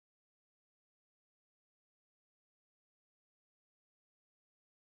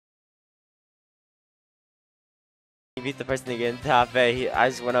He beat the person to get in top 8. I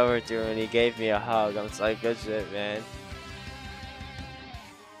just went over to him and he gave me a hug. I'm just like, good shit, man.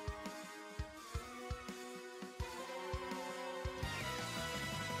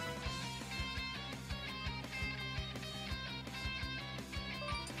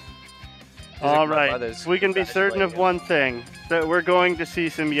 All right, we can be certain of one thing, that we're going to see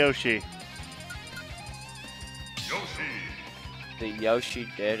some Yoshi. The Yoshi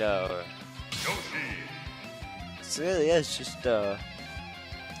Ditto. It really is just a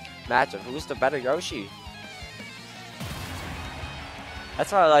match of who's the better Yoshi.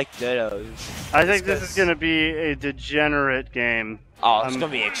 That's why I like Dittos. I think this is going to be a degenerate game. Oh, it's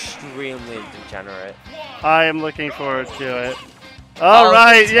going to be extremely degenerate. I am looking forward to it. All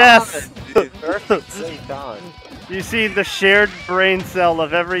right, yes! Perfectly done. You see the shared brain cell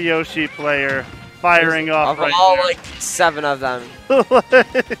of every Yoshi player firing off right all there. Like 7 of them.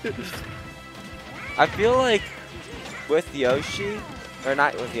 I feel like with Yoshi, or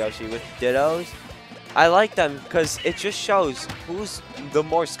not with Yoshi, with Dittos, I like them because it just shows who's the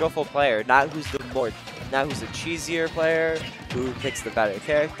more skillful player, not who's the cheesier player, who picks the better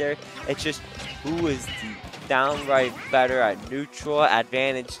character. It's just who is the downright better at neutral,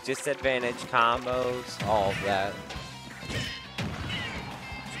 advantage, disadvantage combos, all of that.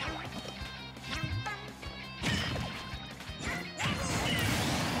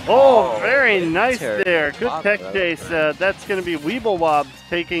 Oh, very nice there. Good tech though. chase. That's going to be Weeblewobs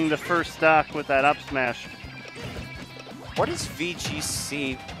taking the first stock with that up smash. What does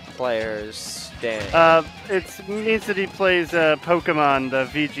VGC players stand? It means that he plays Pokemon, the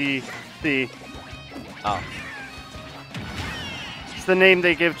VGC. Oh. It's the name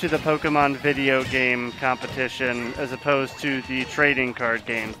they give to the Pokemon video game competition as opposed to the trading card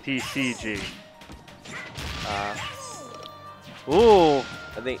game, TCG. Ooh.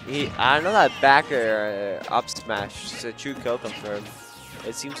 I know that backer up smash is a true kill confirm.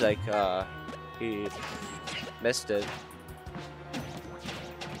 It seems like he missed it.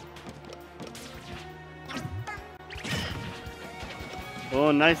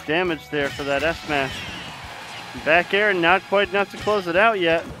 Oh, nice damage there for that F smash. Back air, not quite enough to close it out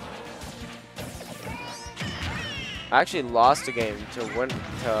yet. I actually lost a game to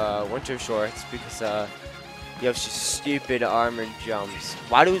WinterShorts because Yoshi's stupid armor jumps.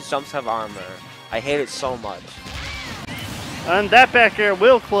 Why do his jumps have armor? I hate it so much. And that back air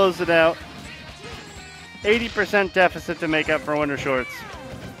will close it out. 80% deficit to make up for WinterShorts.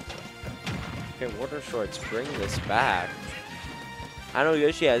 Okay, WinterShorts, bring this back. I know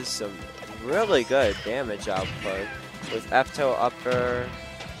Yoshi has some really good damage output with F-Toe upper,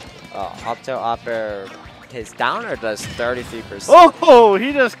 up-toe upper. His downer does 33%. Oh,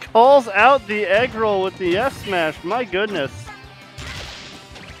 he just calls out the egg roll with the F smash. My goodness.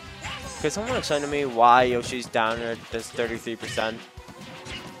 Could someone explain to me why Yoshi's downer does 33%?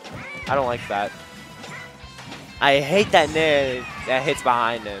 I don't like that. I hate that nair that hits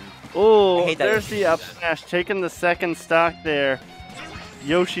behind him. Oh, there's the up smash, taking the second stock there.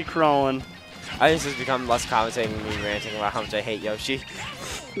 Yoshi crawling. I just become less commentating and me ranting about how much I hate Yoshi.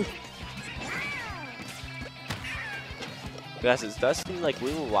 Yes, it does seem like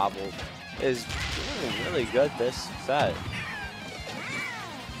Weeblewobs is doing really good this set.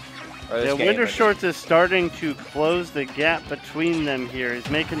 Yeah, WinterShorts is starting to close the gap between them here. He's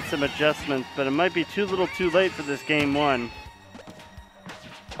making some adjustments, but it might be too little too late for this game one.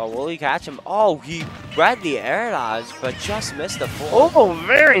 Oh, will he catch him? Oh, he read the air dodge, but just missed the full. Oh,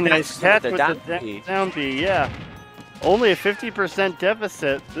 very nice catch with down the down B, yeah. Only a 50%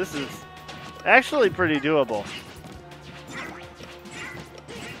 deficit. This is actually pretty doable.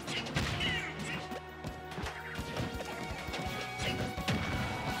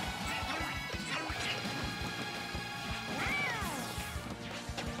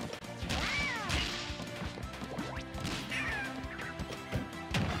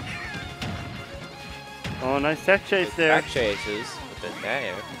 Oh, nice tech chase there. Back chases with the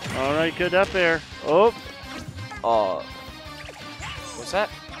nair. All right, good up air. Oh. Oh. What's that?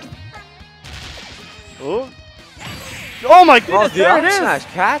 Oh. Oh my goodness, there it is. Smash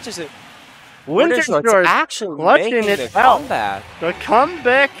catches it. WinterShorts actually clutching making it the out. comeback. The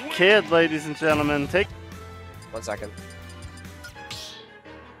comeback kid, ladies and gentlemen. Take 1 second.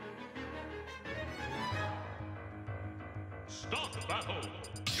 Stop battle.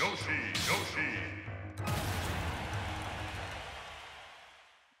 Yoshi.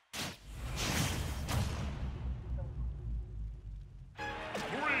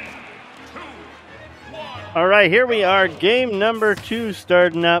 All right, here we are. Game number 2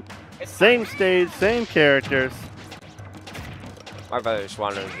 starting up. Same stage, same characters. My brother just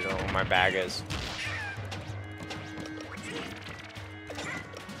wanted to know where my bag is.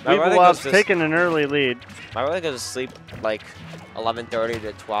 Weeblewobs taking an early lead. My brother goes to sleep like 11:30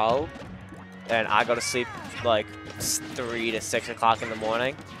 to 12, and I go to sleep like 3 to 6 o'clock in the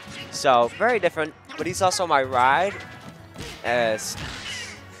morning. So very different, but he's also my ride.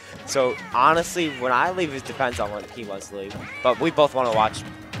 So honestly, when I leave, it depends on when he wants to leave. But we both want to watch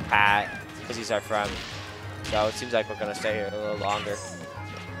Pat because he's our friend. So it seems like we're gonna stay here a little longer.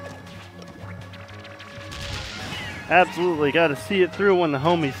 Absolutely, got to see it through when the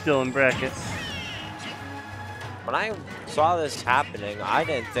homie's still in bracket. When I saw this happening, I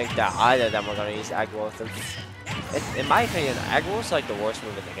didn't think that either of them were gonna use egg rolls. In my opinion, egg rolls is like the worst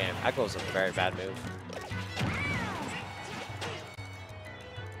move in the game. Egg rolls is a very bad move.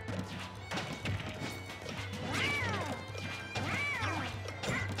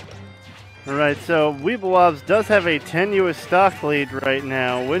 Alright, so Weeblewobs does have a tenuous stock lead right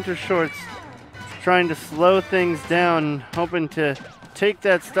now. WinterShorts trying to slow things down, hoping to take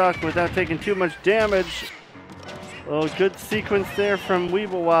that stock without taking too much damage. Oh, good sequence there from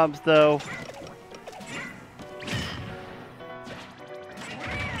Weeblewobs, though.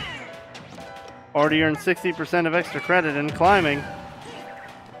 Already earned 60% of extra credit in climbing.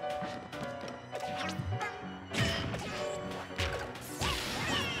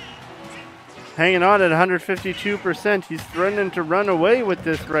 Hanging on at 152%. He's threatening to run away with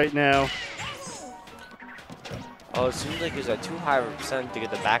this right now. Oh, it seems like he's at too high of a percent to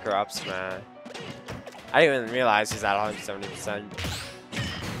get the backer ups, man. I didn't even realize he's at 170%.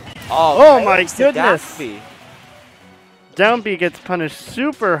 Oh my goodness! Down B gets punished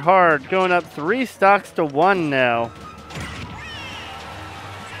super hard, going up 3 stocks to 1 now.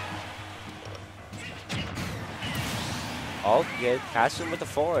 Oh, yeah, catch him with the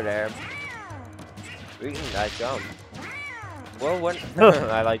forward air. Reading that jump. Well, when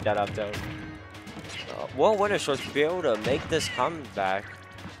I like that up though. Will WinterShorts be able to make this comeback?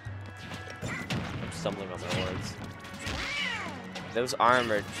 I'm stumbling on my words. Those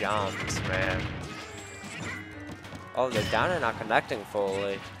armored jumps, man. Oh, they're down and not connecting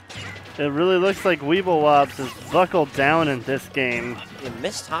fully. It really looks like Weeblewobs is buckled down in this game. He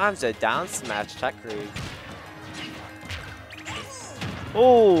missed times at down smash tech read.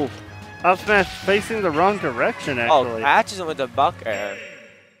 Oh, up smash facing the wrong direction actually. Oh, catches him with the buck air.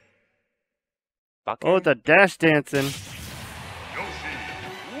 Oh, the dash dancing.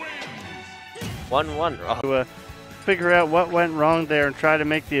 1-1. Oh. To figure out what went wrong there and try to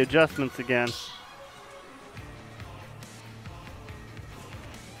make the adjustments again.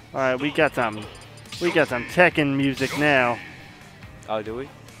 All right, we got some Tekken music now. Oh, do we?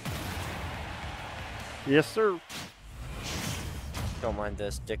 Yes, sir. Don't mind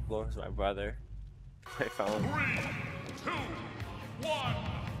this. Dick Lord's my brother. My phone. 3, 2, 1,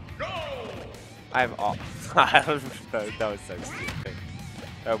 go! I have all. that was so stupid.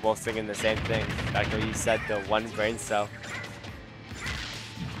 They're both singing the same thing. Like where you said the one brain cell.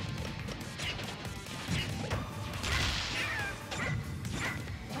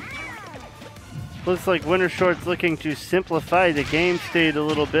 Looks like WinterShorts looking to simplify the game state a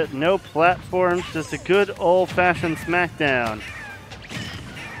little bit. No platforms, just a good old-fashioned smackdown.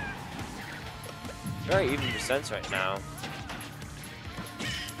 Very even percents right now.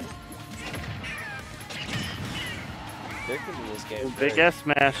 They're keeping this game. Big S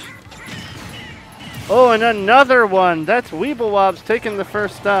smash. Oh, and another one. That's Weeblewobs taking the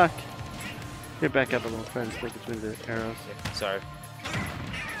first stock. Here, back up a little, try to split between the arrows. Yeah, sorry.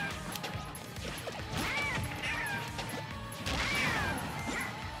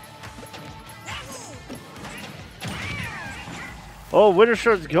 Oh,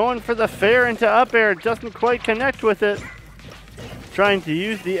 WinterShorts going for the fair into up air. Doesn't quite connect with it. Trying to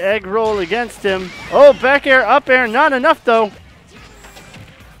use the egg roll against him. Oh, back air, up air. Not enough, though.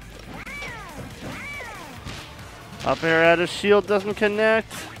 Up air out of shield doesn't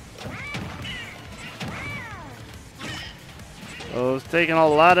connect. Oh, it's taking a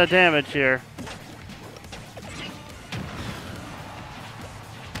lot of damage here.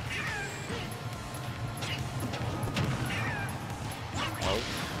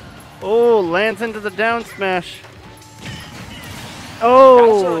 Oh, lands into the down smash.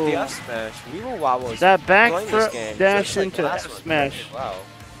 Oh! The F smash. Weeblewobs that back dash like into F smash. Wow.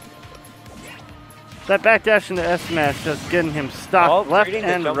 That back dash into F smash just getting him stopped left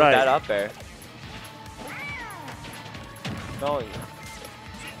and right. That up there. Going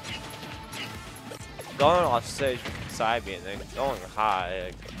off stage with side B and then going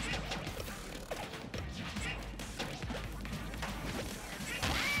high.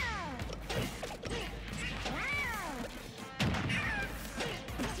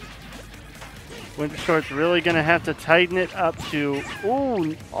 WinterShorts really going to have to tighten it up to...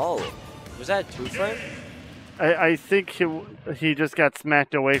 Ooh. Oh, was that a 2-frame? I think he just got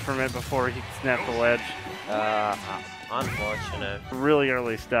smacked away from it before he snapped the ledge. Unfortunate. Really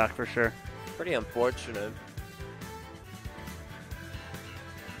early stock for sure. Pretty unfortunate.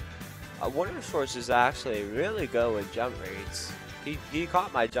 WinterShorts is actually really good with jump reads. He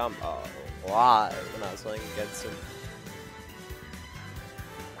caught my jump a lot when I was playing against him.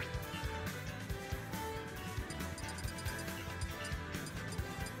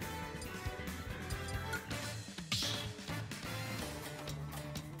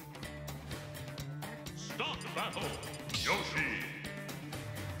 Stop battle. Yoshi.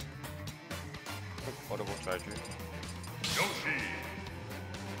 Portable charger. Yoshi.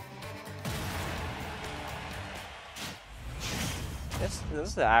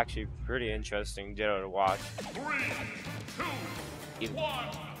 This is actually pretty interesting Ditto to watch. 3, 2,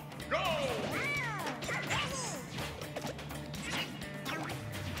 1, go!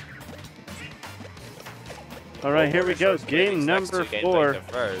 All right, here we go. Game number 4.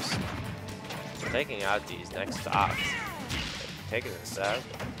 First, taking out these next stocks. Taking a set.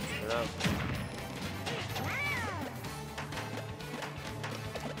 You know.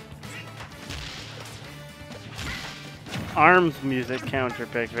 Arms music counter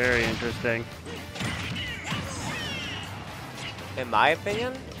pick, very interesting. In my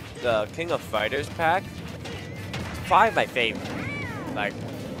opinion, the King of Fighters pack is probably my favorite. Like,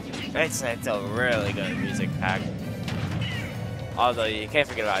 it's a really good music pack. Although you can't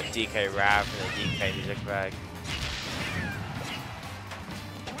forget about DK Rap and the DK music pack.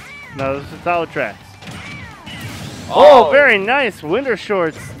 No, this is solid tracks. Oh, very nice.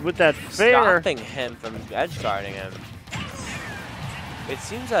 WinterShorts with that fair. Stopping him from edge guarding him. It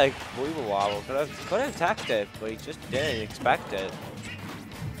seems like Weeblewobs could have attacked it, but he just didn't expect it.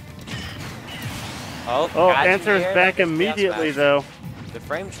 Oh, answers back immediately though. The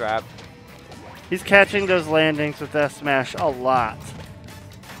frame trap. He's catching those landings with that smash a lot.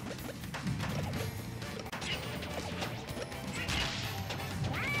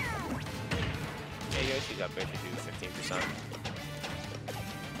 Yeah, Yoshi got better to 15%.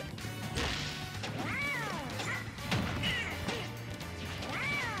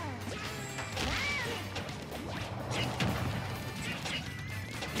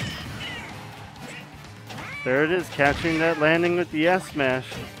 There it is, catching that landing with the S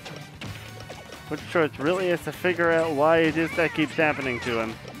smash. WinterShorts really has to figure out why it is that keeps happening to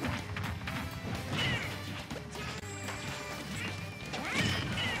him.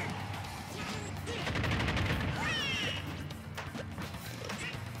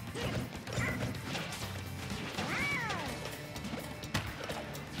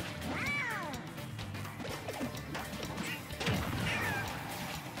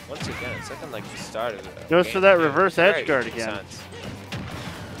 Once again, it's looking like he started. Goes for that reverse edge guard again.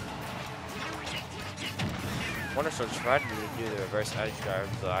 WinterShorts tried to do the reverse edge guard,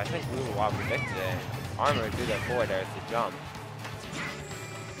 but I think Weeblewobs predicted it. Armor do that forward air to jump.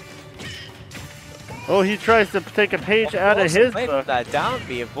 Oh, he tries to take a page out of his book. That down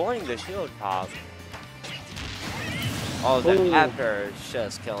B, avoiding the shield pop. Oh, the after is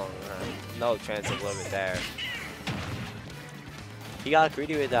just killing him. No chance of living there. He got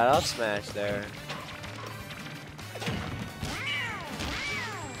greedy with that up smash there.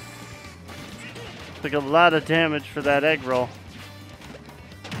 Took a lot of damage for that egg roll.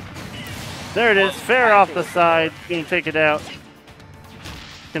 There it is, fair off the side. Gonna take it out.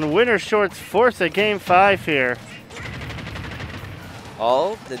 Can WinterShorts force a game 5 here?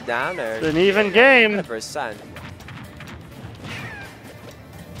 Oh, the downer. It's an even game. 100%.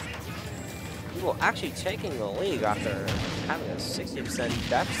 People actually taking the lead after having a 60%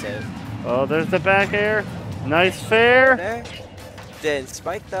 deficit. Oh, there's the back air. Nice fair. There. Didn't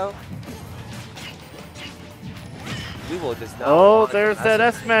spike though. Weeble does not. Oh, there's that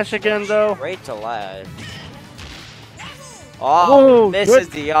S smash again though. Great to lead. Oh, misses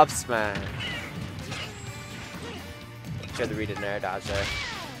the up smash. Should have read an air dodge there.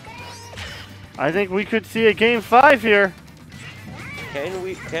 I think we could see a game 5 here. Can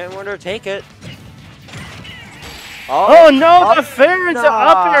Winter take it? Oh no, the fair into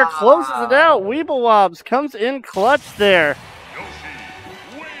up air closes it out. Weeblewobs comes in clutch there.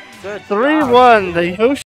 3-1, the Yoshi.